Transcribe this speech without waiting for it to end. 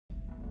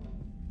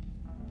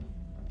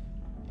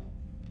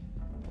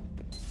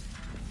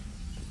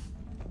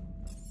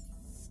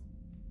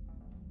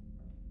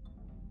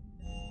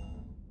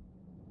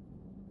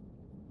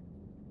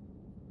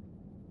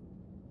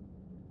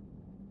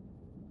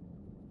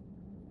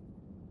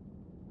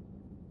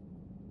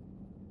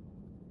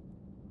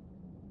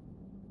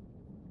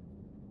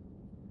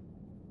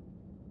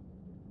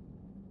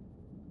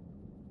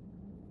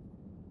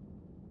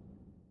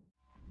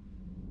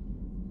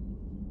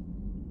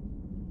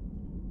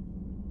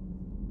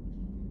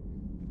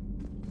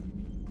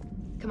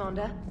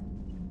Commander?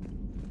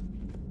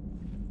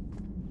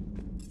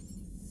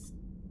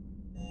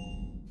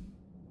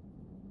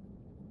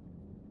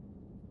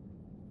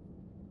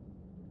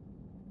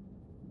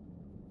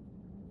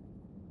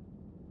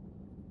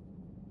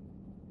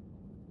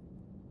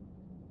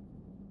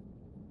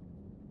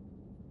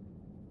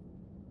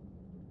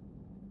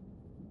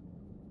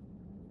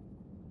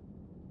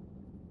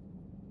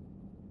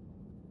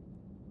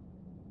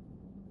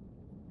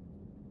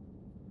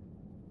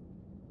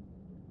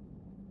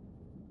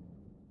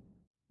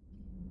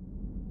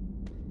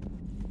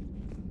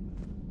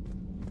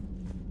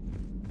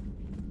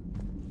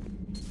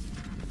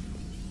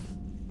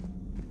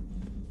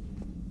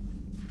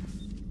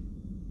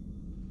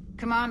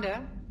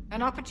 Commander,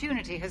 an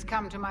opportunity has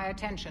come to my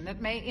attention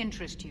that may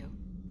interest you.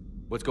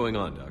 What's going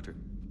on, Doctor?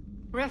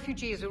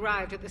 Refugees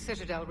arrived at the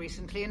Citadel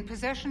recently in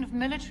possession of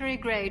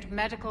military-grade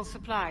medical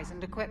supplies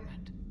and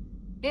equipment.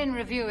 In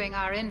reviewing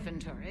our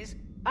inventories,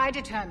 I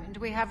determined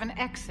we have an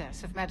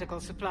excess of medical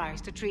supplies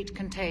to treat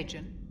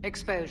contagion,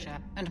 exposure,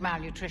 and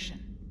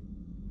malnutrition.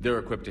 They're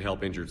equipped to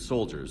help injured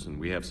soldiers, and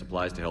we have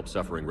supplies to help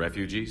suffering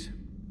refugees?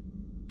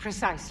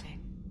 Precisely.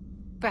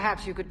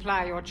 Perhaps you could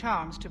ply your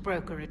charms to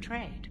broker a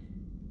trade.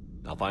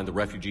 I'll find the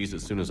refugees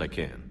as soon as I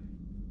can.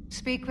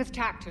 Speak with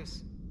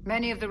Tactus.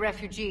 Many of the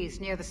refugees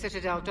near the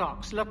Citadel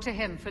docks look to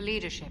him for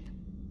leadership.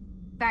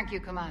 Thank you,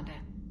 Commander.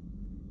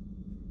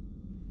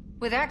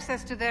 With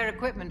access to their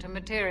equipment and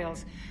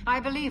materials,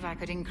 I believe I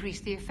could increase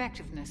the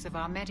effectiveness of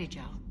our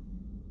Medigel.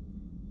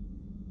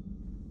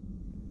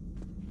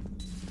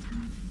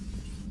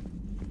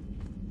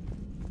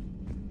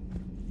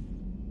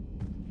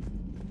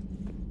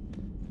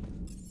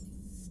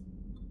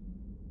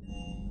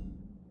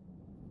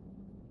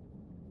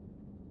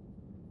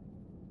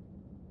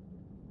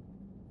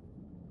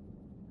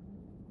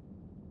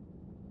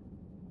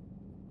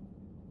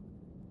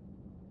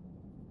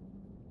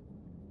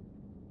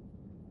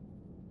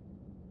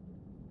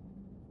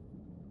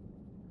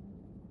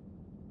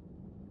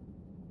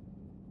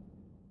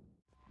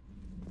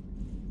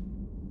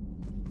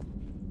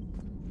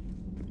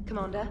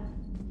 Commander?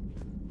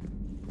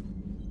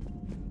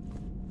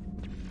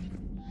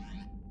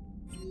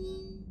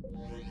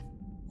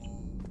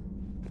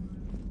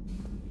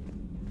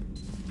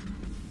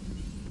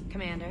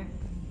 Commander?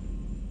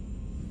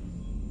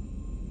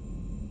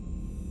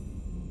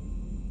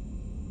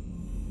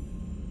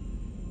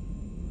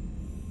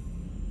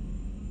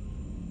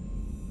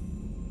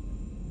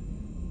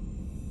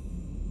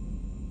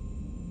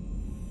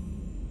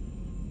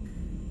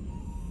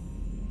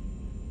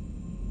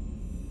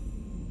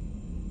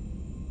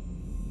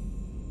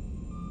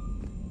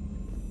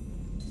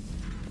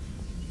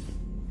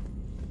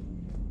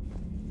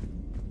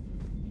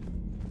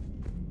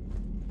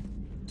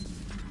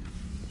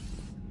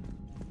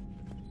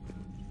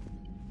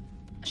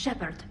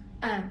 Shepard,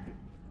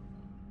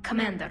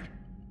 Commander.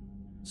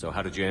 So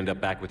how did you end up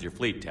back with your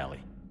fleet, Tali?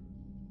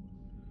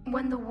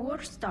 When the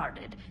war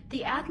started,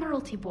 the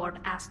Admiralty Board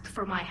asked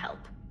for my help.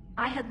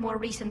 I had more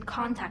recent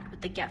contact with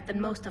the Geth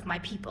than most of my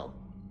people.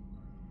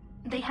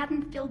 They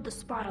hadn't filled the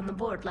spot on the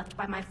board left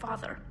by my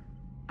father.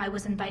 I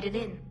was invited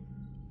in.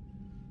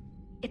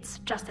 It's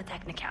just a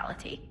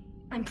technicality.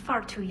 I'm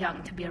far too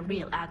young to be a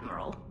real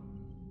admiral.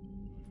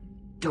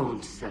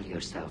 Don't sell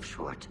yourself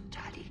short,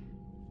 Tali.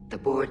 The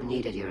board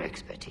needed your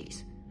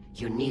expertise.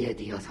 You needed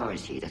the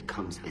authority that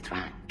comes with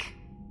rank.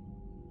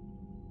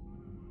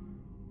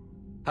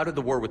 How did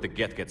the war with the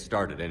Geth get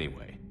started,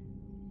 anyway?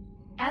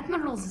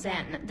 Admiral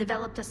Zen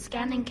developed a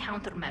scanning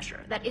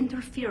countermeasure that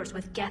interferes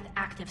with Geth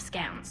active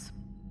scans.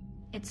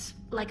 It's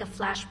like a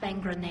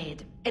flashbang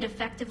grenade. It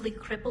effectively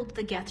crippled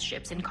the Geth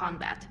ships in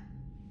combat.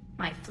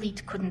 My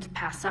fleet couldn't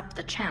pass up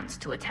the chance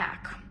to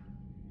attack.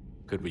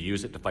 Could we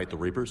use it to fight the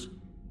Reapers?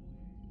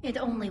 It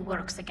only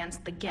works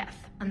against the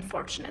Geth,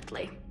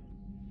 unfortunately.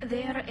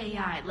 Their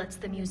AI lets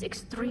them use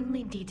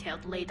extremely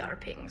detailed LADAR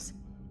pings.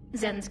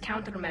 Zen's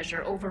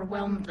countermeasure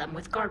overwhelmed them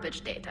with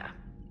garbage data.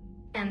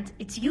 And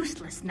it's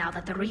useless now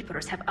that the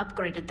Reapers have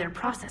upgraded their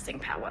processing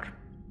power.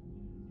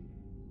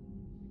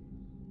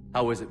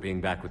 How is it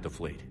being back with the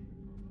fleet?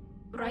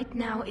 Right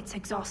now, it's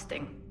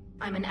exhausting.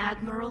 I'm an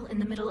admiral in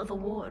the middle of a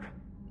war.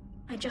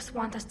 I just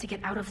want us to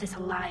get out of this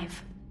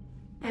alive.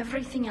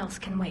 Everything else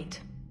can wait.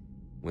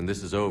 When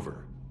this is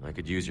over, I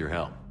could use your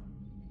help.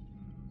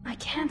 I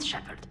can't,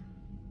 Shepard.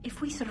 If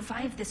we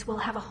survive this, we'll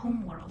have a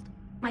homeworld.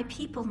 My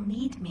people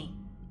need me.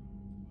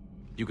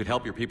 You could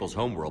help your people's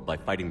homeworld by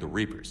fighting the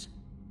Reapers.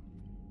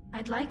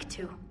 I'd like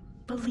to.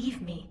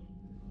 Believe me.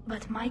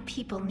 But my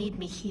people need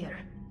me here.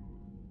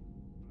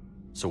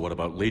 So what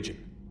about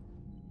Legion?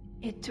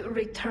 It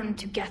returned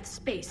to Geth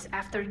space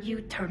after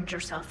you turned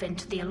yourself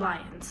into the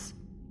Alliance.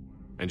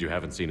 And you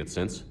haven't seen it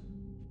since?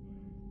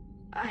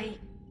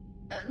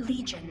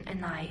 Legion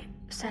and I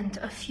sent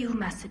a few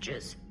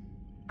messages.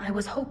 I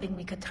was hoping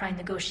we could try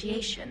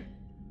negotiation.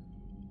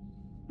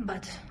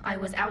 But I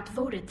was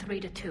outvoted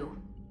 3-2.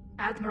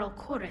 Admiral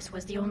Chorus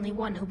was the only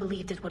one who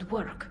believed it would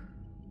work.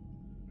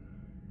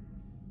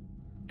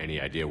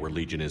 Any idea where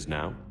Legion is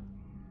now?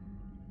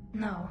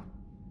 No.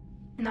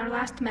 In our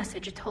last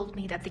message, it told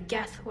me that the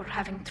Geth were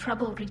having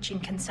trouble reaching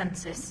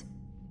consensus.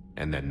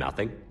 And then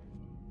nothing?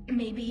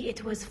 Maybe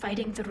it was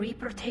fighting the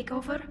Reaper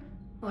takeover,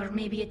 or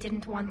maybe it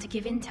didn't want to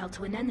give intel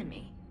to an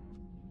enemy.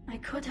 I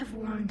could have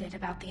warned it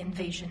about the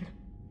invasion.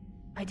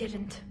 I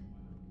didn't.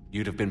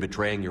 You'd have been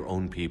betraying your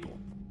own people.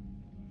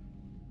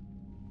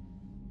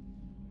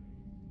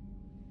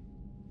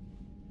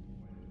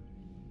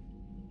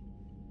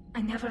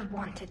 I never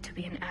wanted to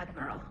be an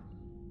admiral.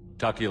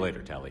 Talk to you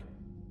later, Tali.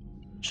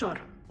 Sure.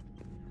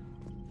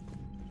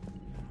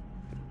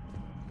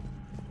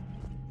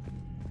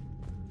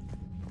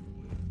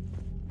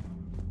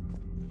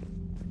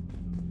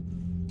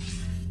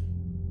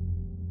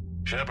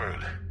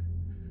 Shepard.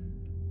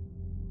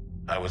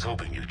 I was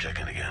hoping you'd check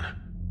in again.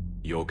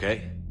 You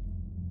okay?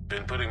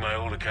 Been putting my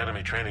old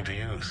academy training to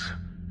use.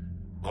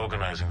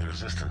 Organizing the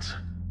resistance.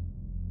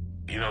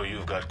 You know,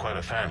 you've got quite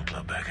a fan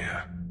club back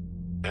here.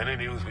 Any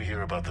news we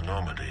hear about the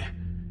Normandy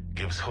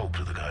gives hope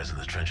to the guys in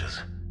the trenches.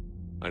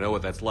 I know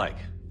what that's like,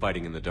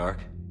 fighting in the dark.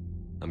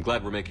 I'm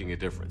glad we're making a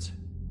difference.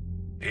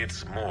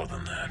 It's more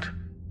than that.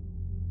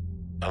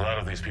 A lot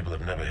of these people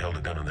have never held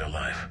a gun in their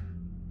life.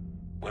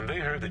 When they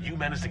heard that you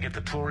managed to get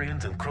the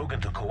Turians and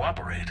Krogan to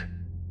cooperate,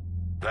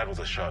 that was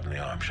a shot in the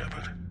arm,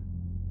 Shepard.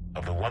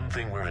 Of the one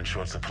thing we're in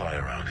short supply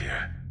around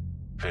here,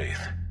 faith.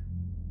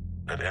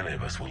 That any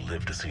of us will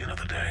live to see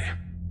another day.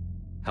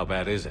 How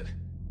bad is it?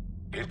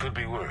 It could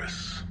be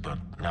worse, but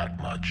not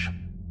much.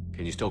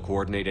 Can you still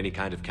coordinate any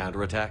kind of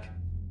counterattack?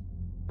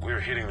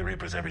 We're hitting the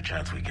Reapers every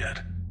chance we get.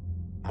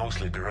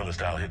 Mostly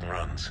guerrilla-style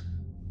hit-and-runs,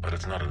 but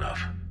it's not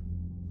enough.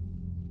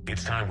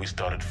 It's time we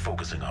started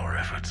focusing our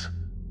efforts.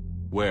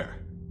 Where?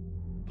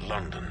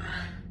 London.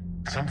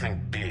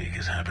 Something big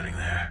is happening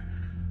there.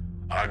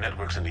 Our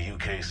networks in the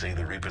UK say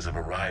the Reapers have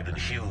arrived in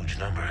huge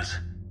numbers.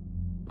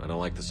 I don't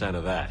like the sound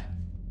of that.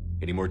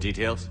 Any more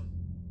details?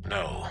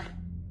 No.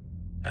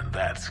 And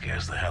that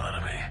scares the hell out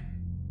of me.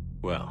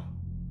 Well,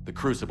 the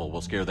Crucible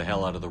will scare the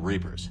hell out of the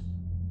Reapers.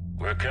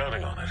 We're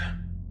counting on it.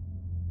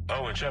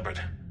 Oh, and Shepard,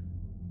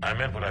 I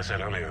meant what I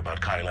said earlier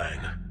about Kai Lang.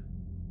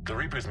 The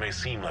Reapers may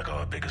seem like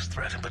our biggest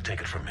threat, but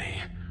take it from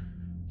me.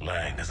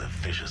 Lang is a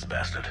vicious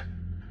bastard.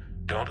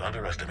 Don't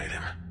underestimate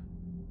him.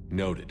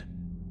 Noted.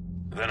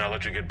 Then I'll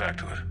let you get back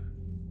to it.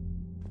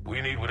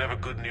 We need whatever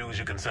good news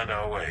you can send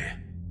our way.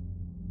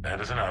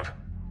 Anderson out.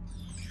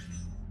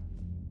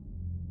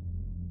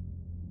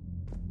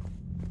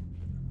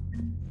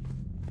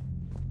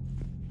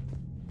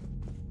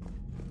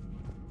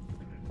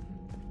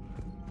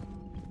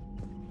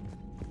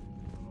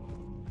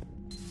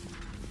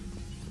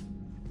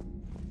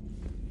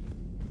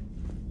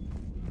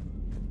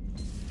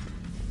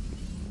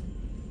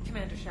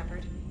 Commander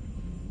Shepard.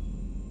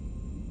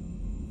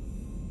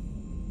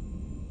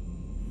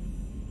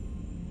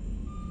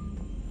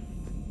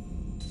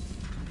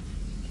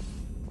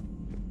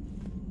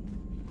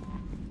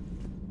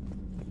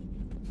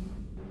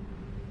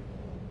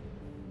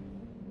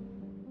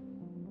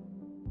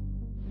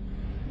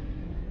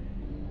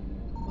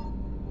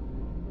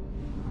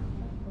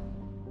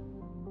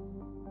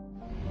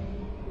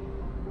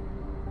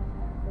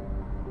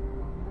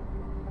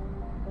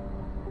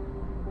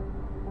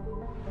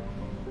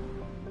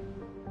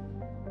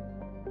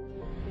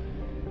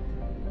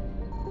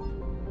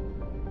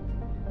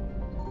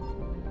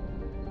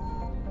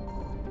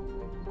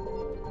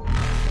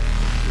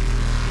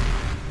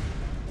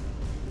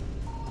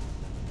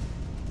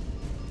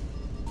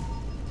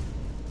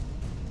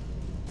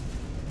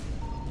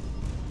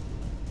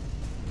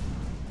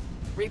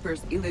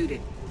 Reapers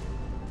eluded.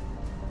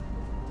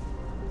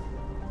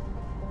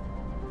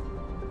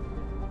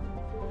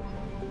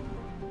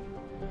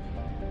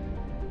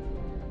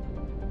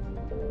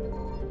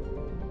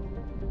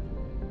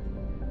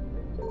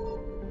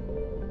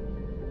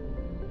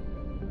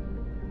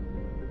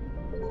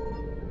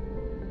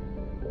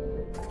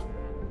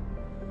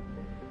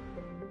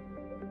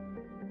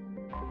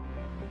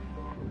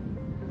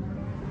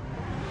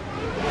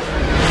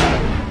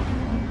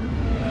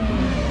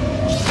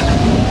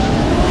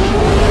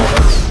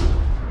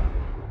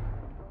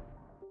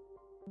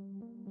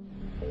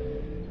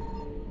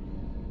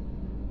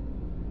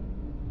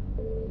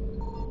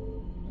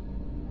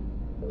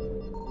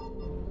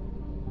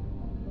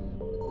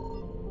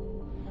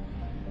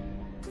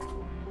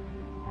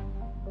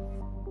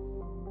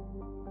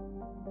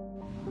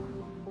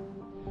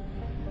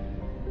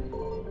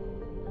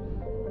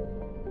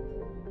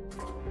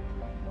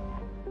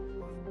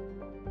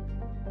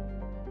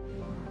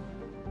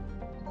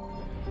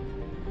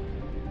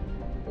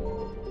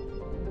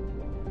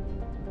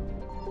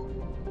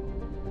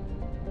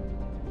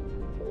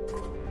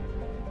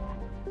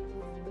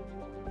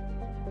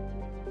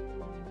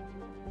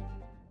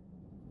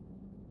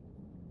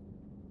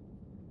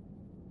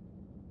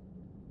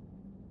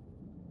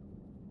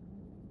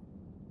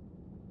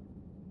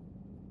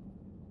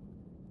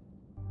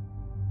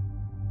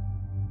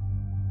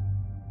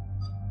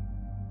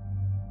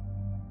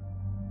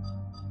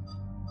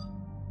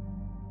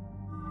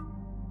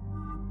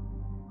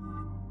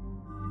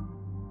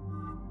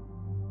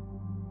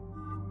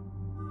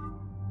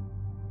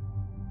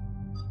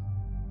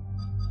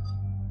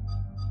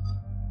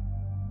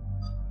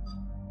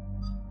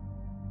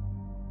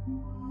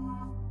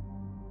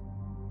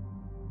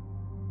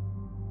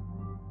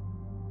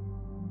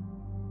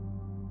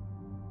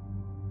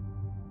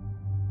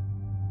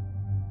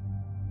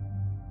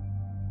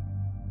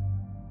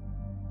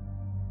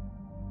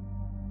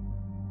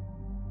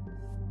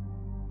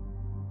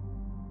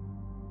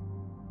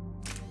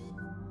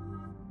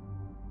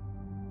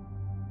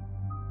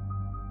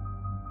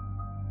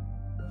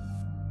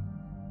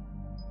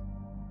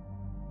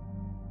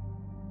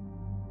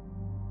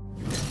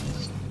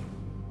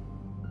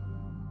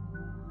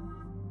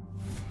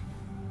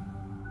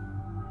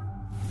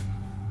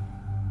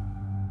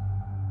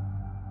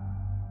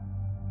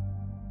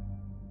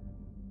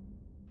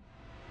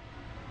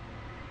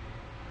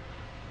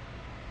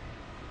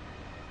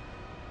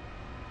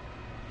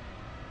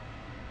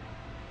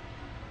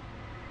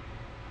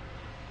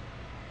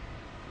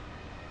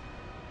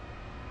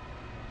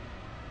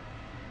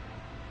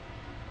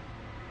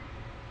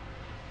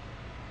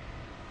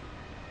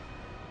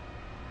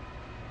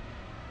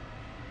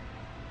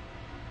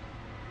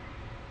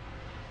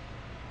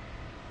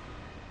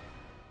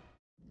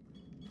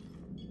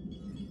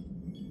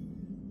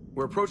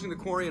 We're approaching the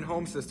Quarian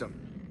home system.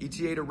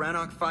 ETA to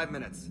Rannoch, 5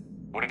 minutes.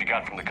 What have you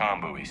got from the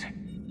comm buoys?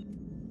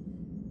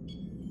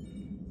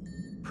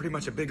 Pretty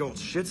much a big old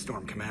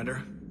shitstorm,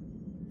 Commander.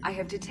 I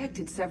have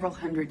detected several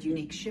hundred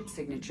unique ship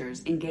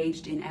signatures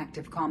engaged in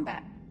active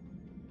combat.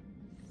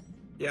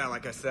 Yeah,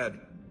 like I said.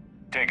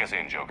 Take us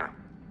in, Joker.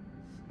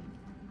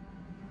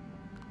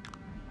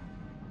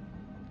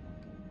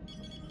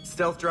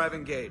 Stealth drive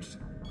engaged.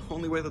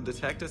 Only way they'll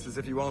detect us is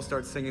if you all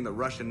start singing the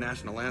Russian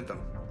national anthem.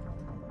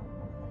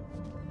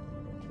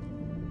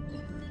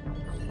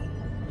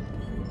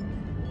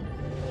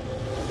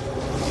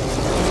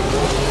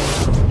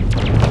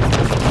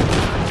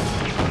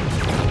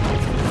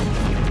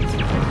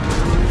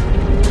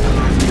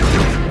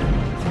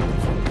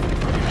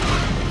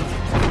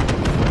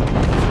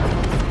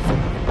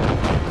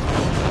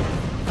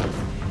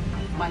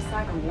 My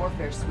cyber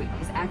warfare suite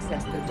has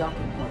accessed the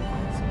docking protocols.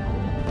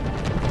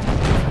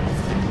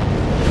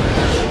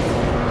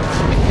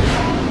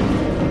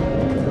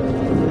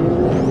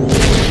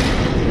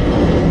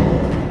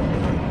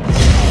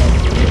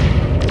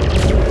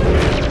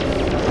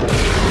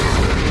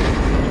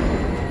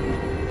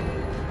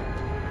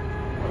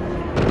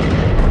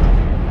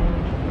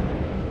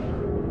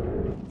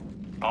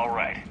 All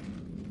right.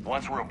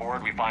 Once we're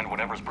aboard, we find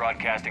whatever's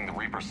broadcasting the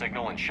Reaper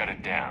signal and shut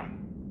it down.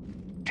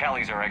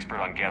 Tally's our expert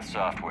on Geth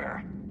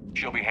software.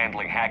 She'll be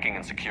handling hacking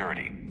and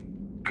security.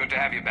 Good to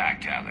have you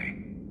back, Tally.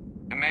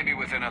 And maybe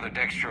with another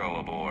Dextro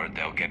aboard,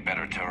 they'll get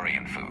better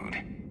Turian food.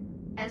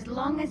 As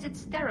long as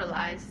it's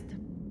sterilized.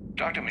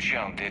 Dr.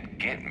 Michelle did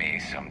get me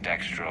some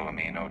Dextro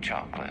amino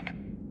chocolate.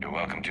 You're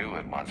welcome to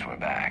it once we're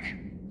back.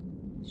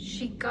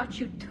 She got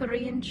you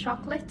Turian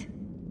chocolate?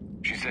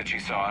 She said she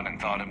saw it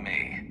and thought of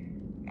me.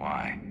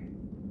 Why?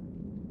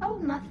 Oh,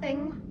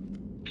 nothing.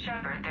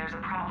 Shepard, there's a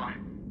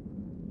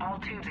problem. All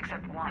tubes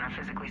except one are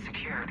physically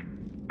secured.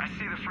 I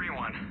see the free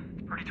one.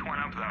 It's pretty torn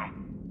up, though.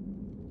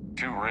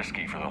 Too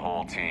risky for the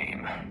whole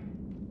team.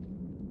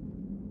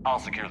 I'll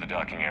secure the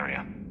docking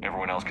area.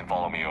 Everyone else can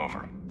follow me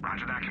over.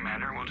 Roger that,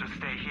 Commander. We'll just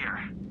stay here.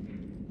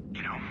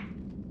 You know,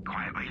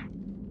 quietly.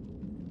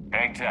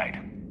 Hang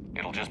tight.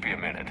 It'll just be a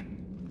minute.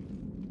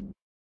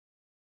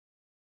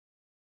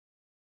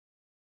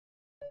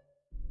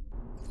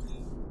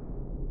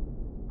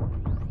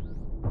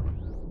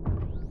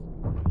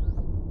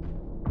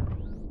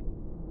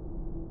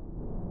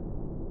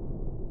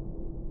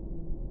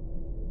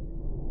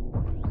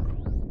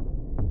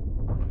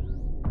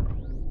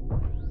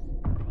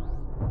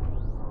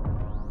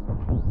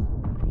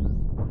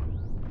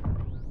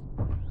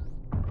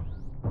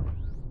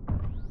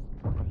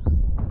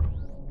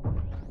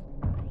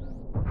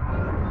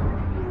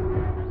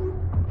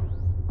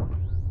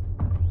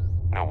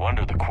 No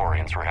wonder the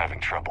Quarians were having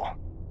trouble.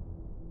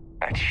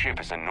 That ship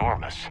is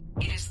enormous.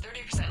 It is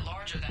 30%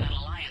 larger than an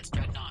Alliance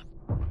dreadnought.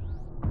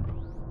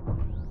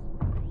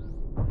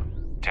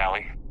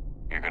 Tally,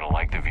 you're gonna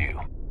like the view.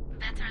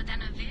 Better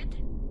than a vid?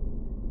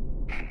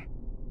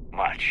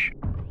 Much.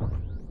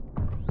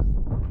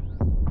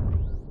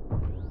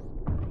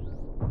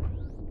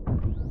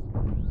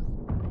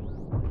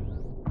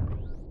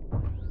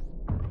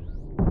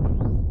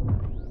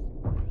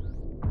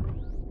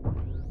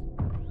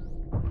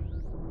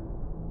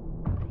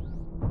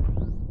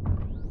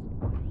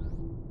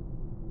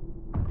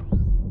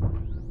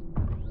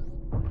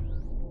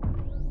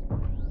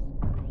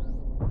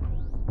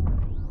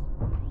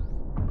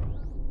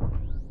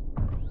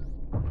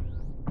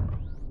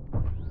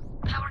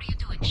 How are you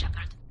doing,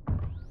 Shepard?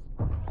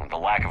 The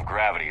lack of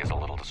gravity is a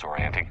little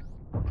disorienting.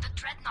 The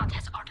Dreadnought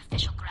has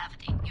artificial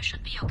gravity. You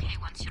should be okay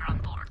once you're on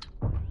board.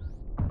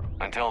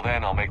 Until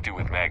then, I'll make do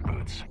with mag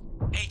boots.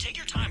 Hey, take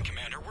your time,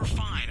 Commander. We're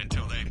fine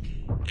until they,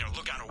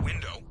 look out a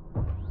window.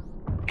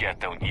 Geth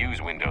don't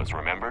use windows,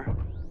 remember?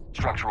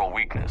 Structural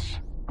weakness.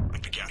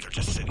 Like the Geth are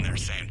just sitting there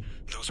saying,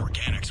 those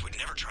organics would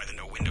never try the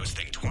no windows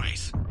thing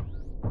twice.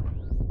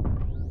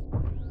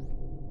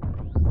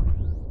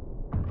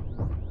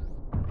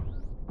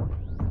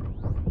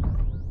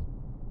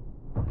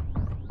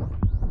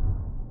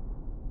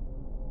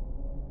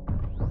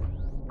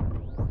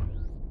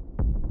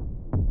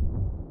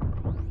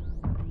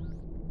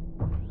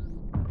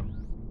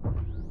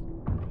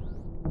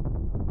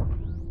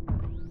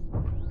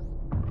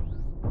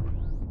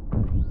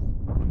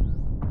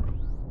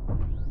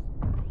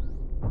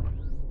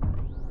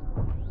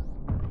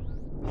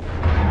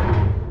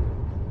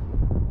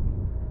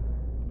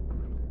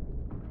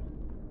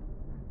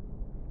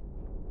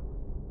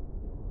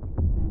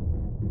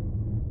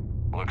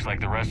 Looks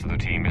like the rest of the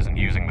team isn't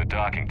using the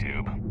docking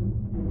tube.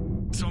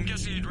 So I'm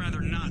guessing you'd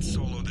rather not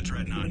solo the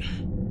Dreadnought.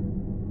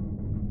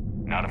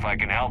 Not if I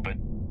can help it.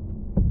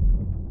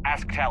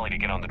 Ask Tally to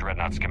get on the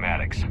Dreadnought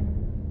schematics.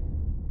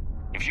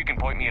 If she can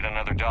point me at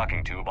another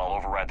docking tube, I'll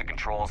override the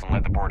controls and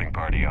let the boarding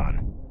party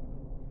on.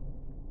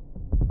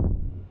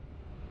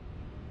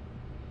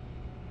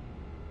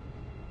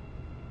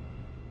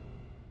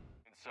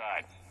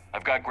 Inside.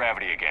 I've got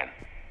gravity again.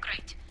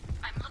 Great.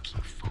 I'm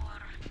looking for...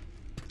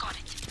 Got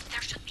it.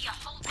 There should be a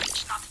hull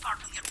breach not far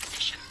from your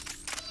position.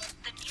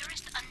 The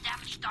nearest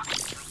undamaged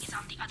docking through is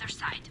on the other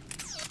side.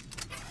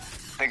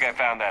 Think I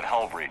found that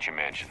hull breach you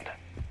mentioned.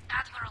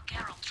 Admiral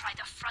Geralt tried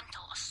a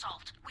frontal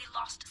assault. We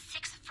lost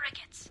 6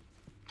 frigates.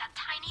 That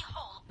tiny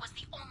hole was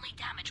the only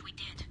damage we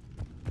did.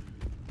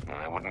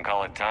 I wouldn't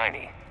call it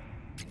tiny.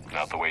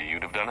 Not the way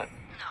you'd have done it?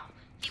 No,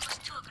 he was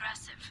too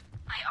aggressive.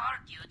 I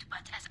argued,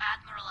 but as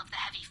Admiral of the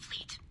Heavy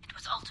Fleet, it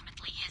was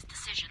ultimately his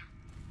decision.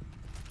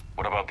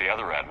 What about the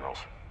other admirals?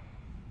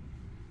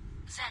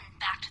 Zen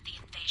backed the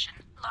invasion,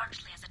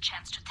 largely as a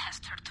chance to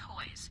test her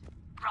toys.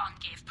 Ron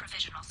gave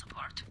provisional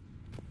support.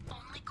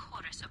 Only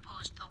Chorus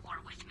opposed the war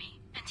with me,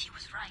 and he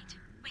was right.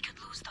 We could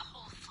lose the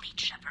whole fleet,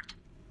 Shepard.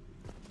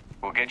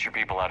 We'll get your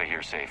people out of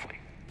here safely.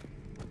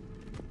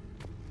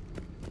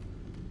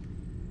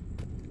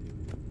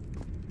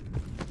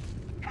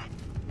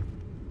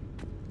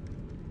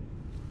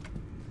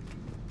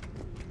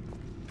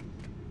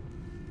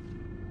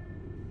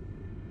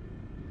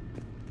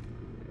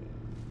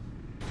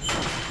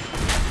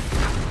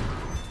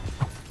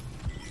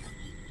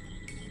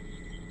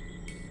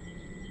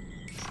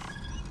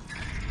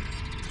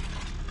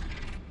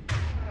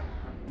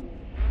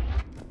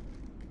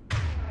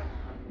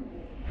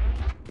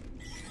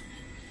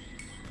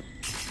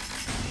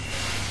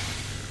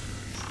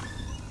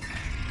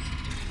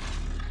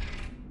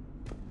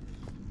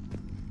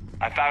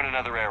 I found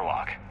another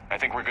airlock. I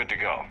think we're good to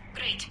go.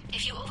 Great.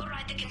 If you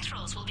override the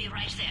controls, we'll be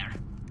right there.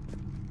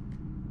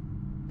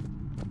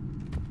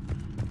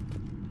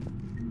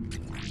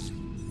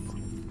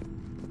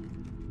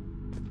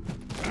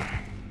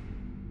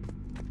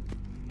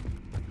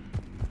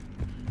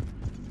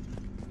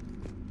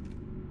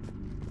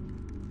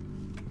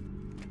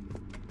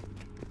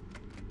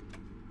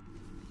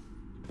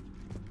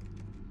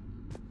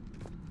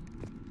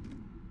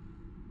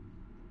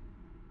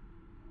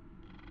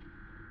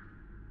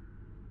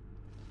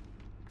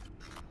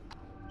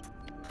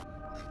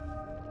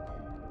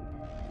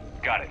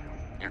 Got it.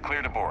 You're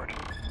clear to board.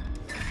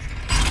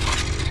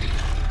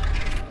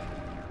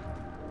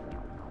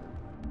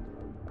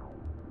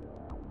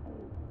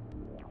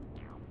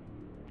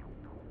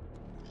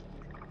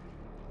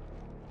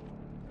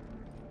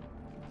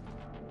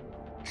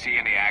 See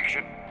any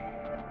action?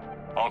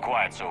 All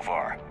quiet so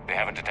far. They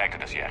haven't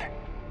detected us yet.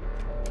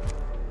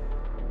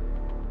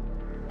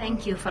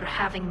 Thank you for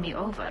having me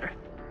over.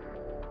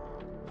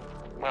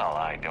 Well,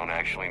 I don't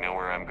actually know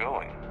where I'm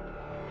going.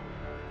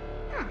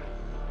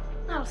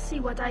 I'll see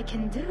what I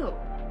can do.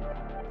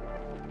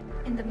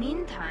 In the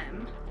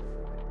meantime,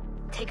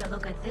 take a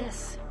look at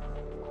this.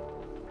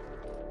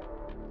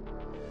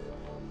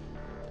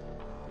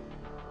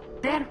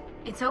 There,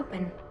 it's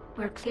open.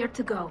 We're clear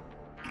to go.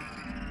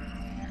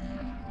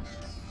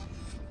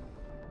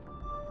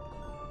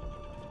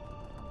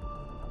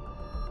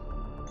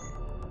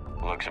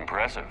 Looks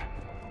impressive.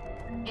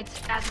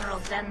 It's Admiral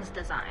Zen's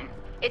design.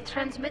 It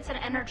transmits an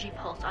energy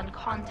pulse on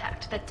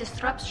contact that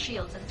disrupts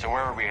shields and... So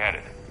where are we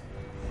headed?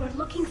 We're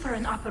looking for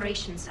an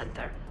operations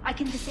center. I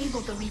can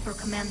disable the Reaper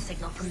command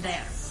signal from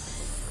there.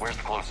 Where's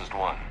the closest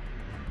one?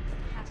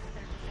 Past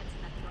their defense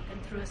network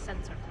and through a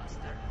sensor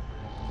cluster.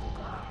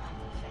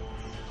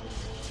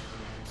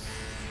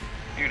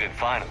 You did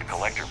fine at the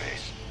collector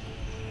base.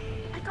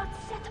 I got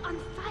set on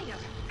fire.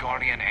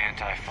 Guardian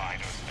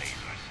anti-fighter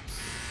lasers.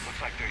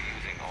 Looks like they're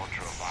using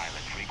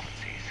ultraviolet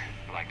frequencies,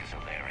 like the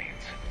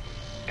Solarians.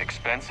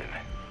 Expensive.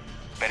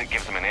 Bet it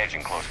gives them an edge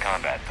in close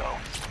combat, though.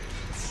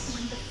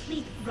 When the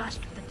fleet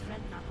rushed the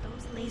Dreadnought,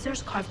 those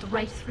lasers carved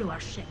right through our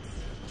ships.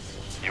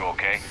 You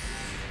okay?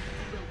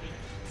 Will be.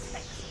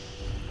 Thanks.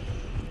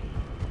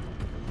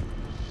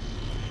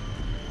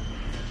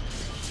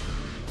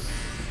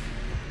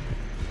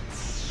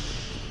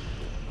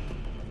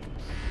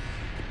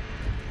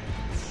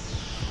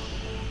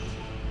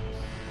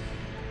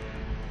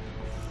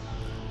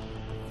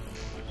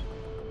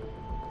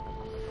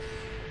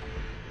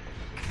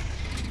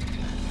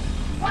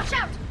 Watch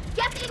out!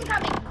 Get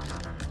incoming!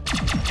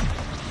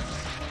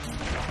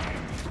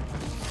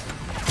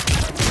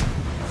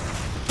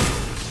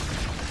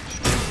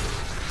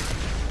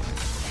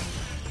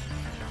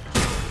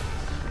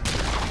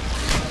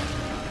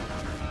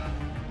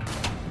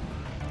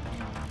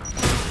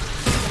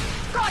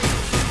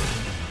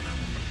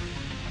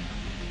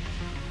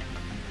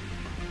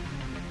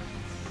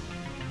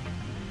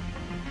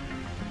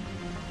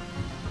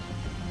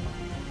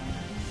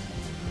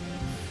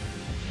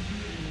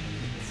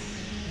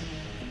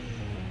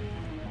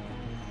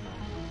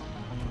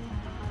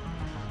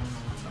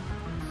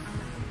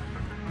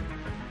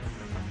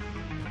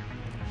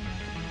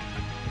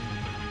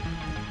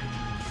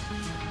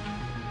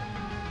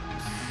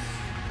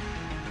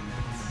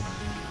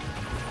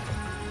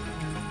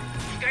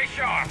 Stay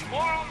sharp.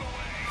 More on the way.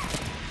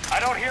 I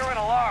don't hear an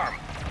alarm.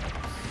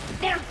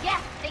 They're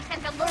yes! They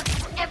sent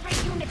alerts to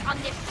every unit on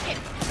this ship.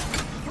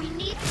 We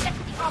need to get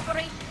to the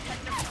operations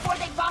center before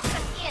they box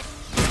us in.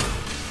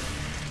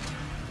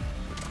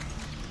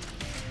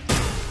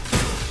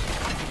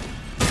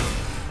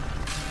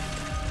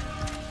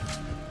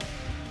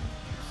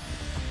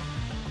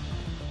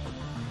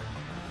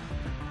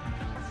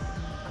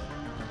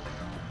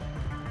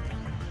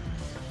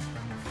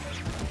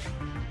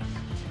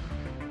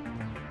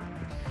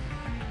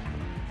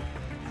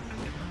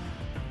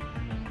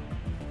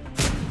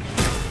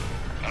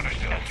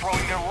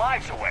 throwing their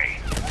lives away.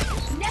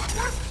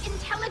 Network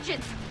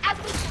intelligence! As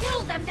we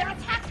kill them, their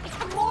attacks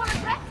become more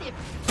aggressive!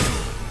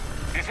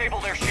 Disable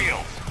their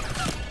shields.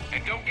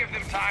 And don't give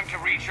them time to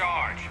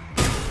recharge.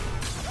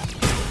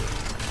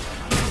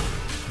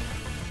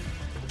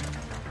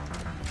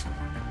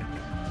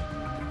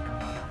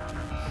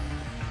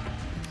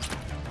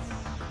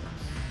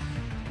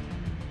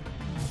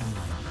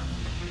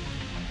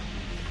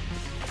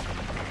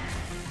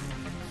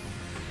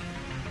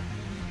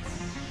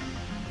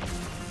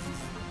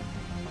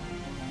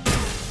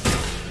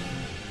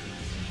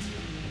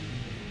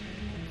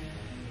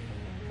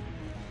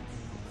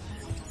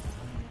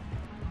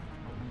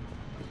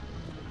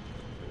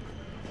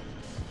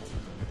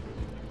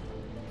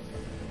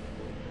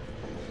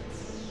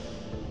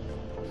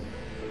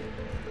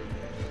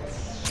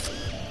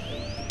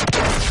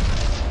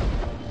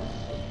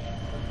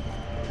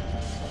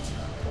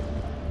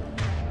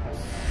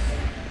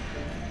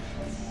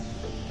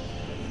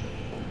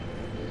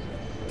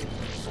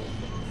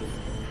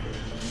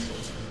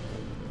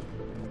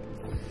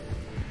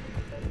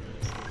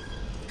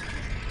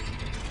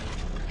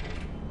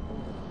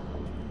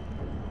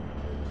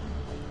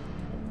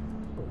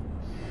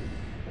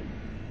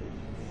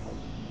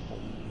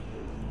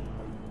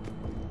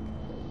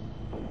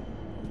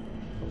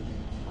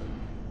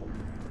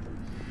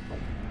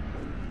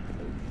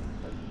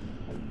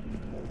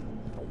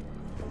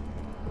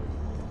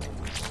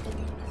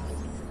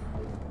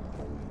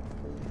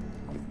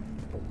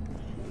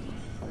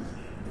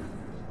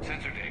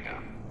 Sensor data.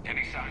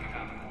 Any sign of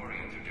how the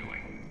Quarians are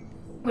doing?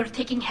 We're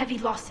taking heavy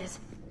losses.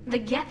 The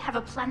Geth have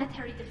a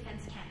planetary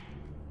defense cannon.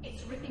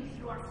 It's ripping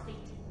through our fleet.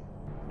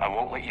 I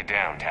won't let you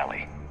down,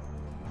 Tali.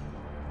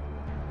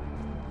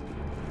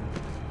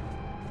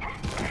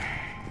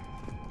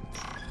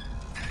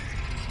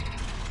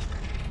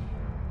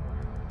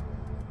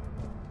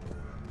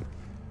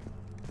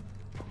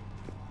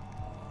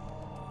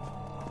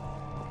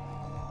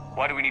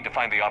 Why do we need to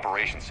find the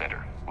operations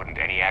center? Wouldn't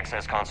any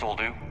access console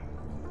do?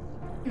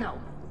 No.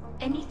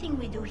 Anything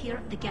we do here,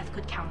 the Geth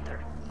could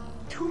counter.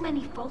 Too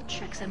many fault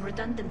checks and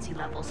redundancy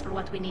levels for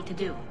what we need to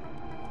do.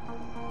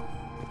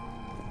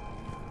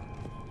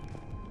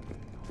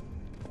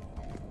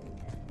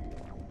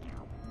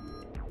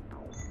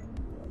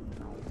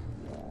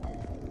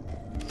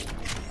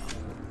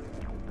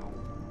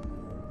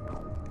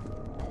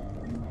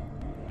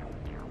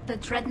 The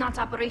Dreadnought's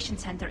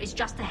Operations Center is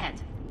just ahead.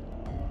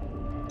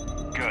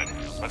 Good.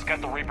 Let's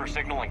get the Reaper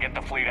signal and get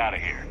the fleet out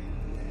of here.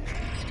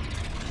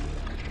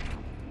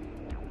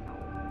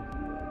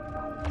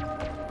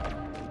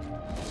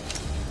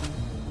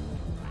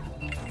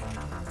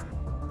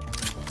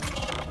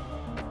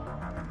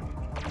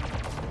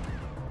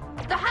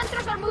 The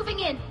Hunters are moving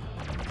in!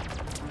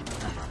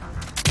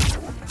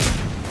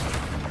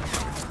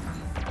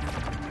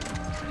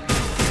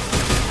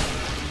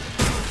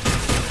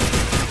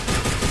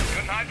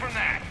 Couldn't hide from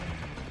that.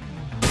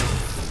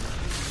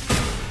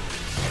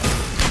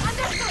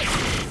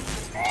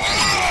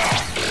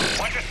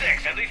 1 to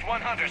 6, at least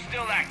one hunter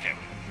still active.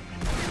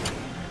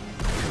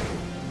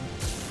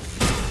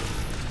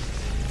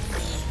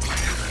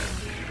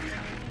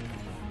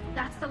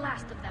 That's the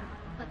last of them.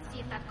 Let's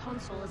see if that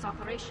console is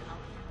operational.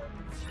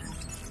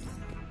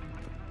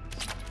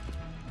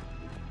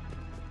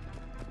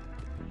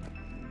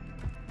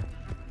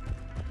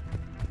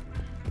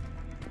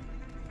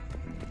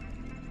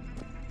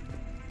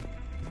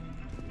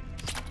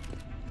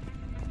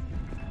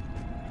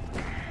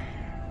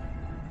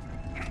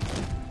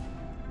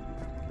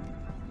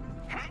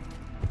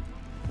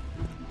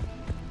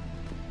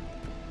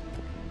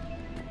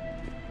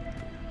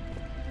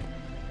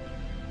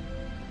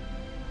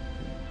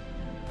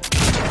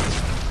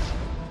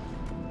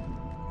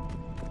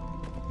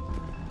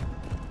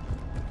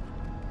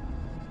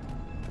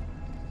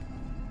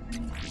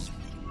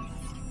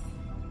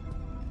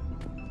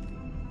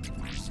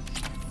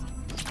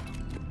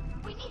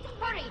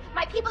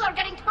 My people are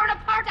getting torn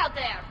apart out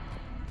there!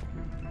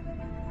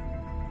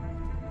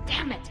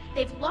 Damn it!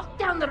 They've locked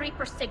down the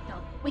Reaper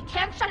signal. We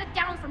can't shut it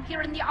down from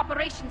here in the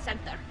Operations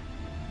Center.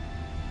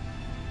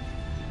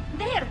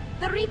 There!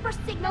 The Reaper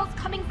signal's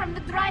coming from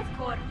the drive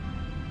core.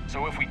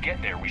 So if we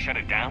get there, we shut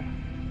it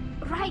down?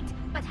 Right,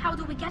 but how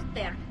do we get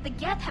there? The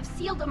Geth have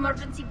sealed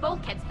emergency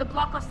bulkheads to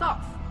block us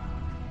off.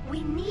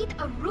 We need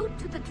a route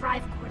to the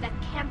drive core that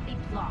can't be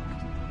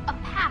blocked. A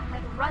path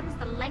that runs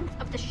the length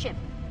of the ship.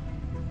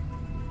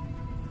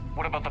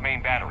 What about the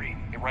main battery?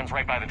 It runs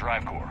right by the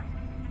drive core.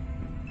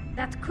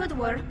 That could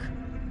work.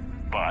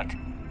 But?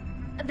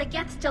 The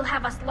Geth still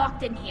have us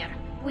locked in here.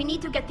 We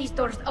need to get these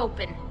doors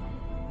open.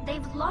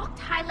 They've locked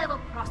high-level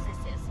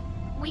processes.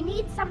 We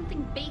need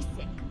something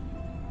basic.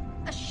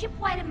 A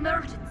ship-wide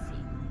emergency.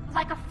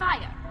 Like a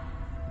fire.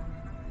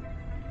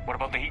 What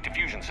about the heat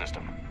diffusion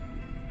system?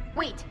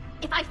 Wait,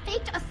 if I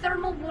faked a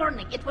thermal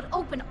warning, it would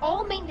open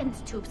all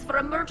maintenance tubes for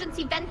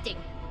emergency venting.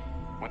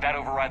 Would that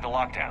override the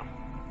lockdown?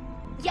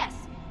 Yes.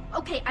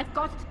 Okay, I've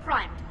got it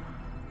primed.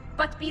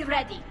 But be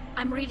ready.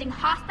 I'm reading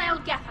hostile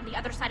Geth on the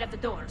other side of the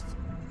doors.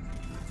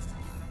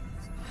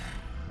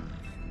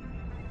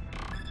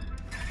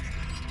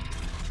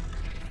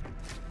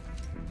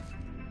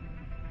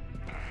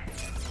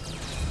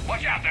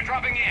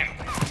 dropping in.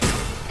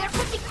 There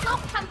could be cloak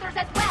hunters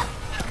as well.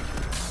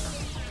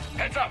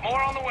 Heads up,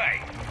 more on the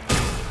way.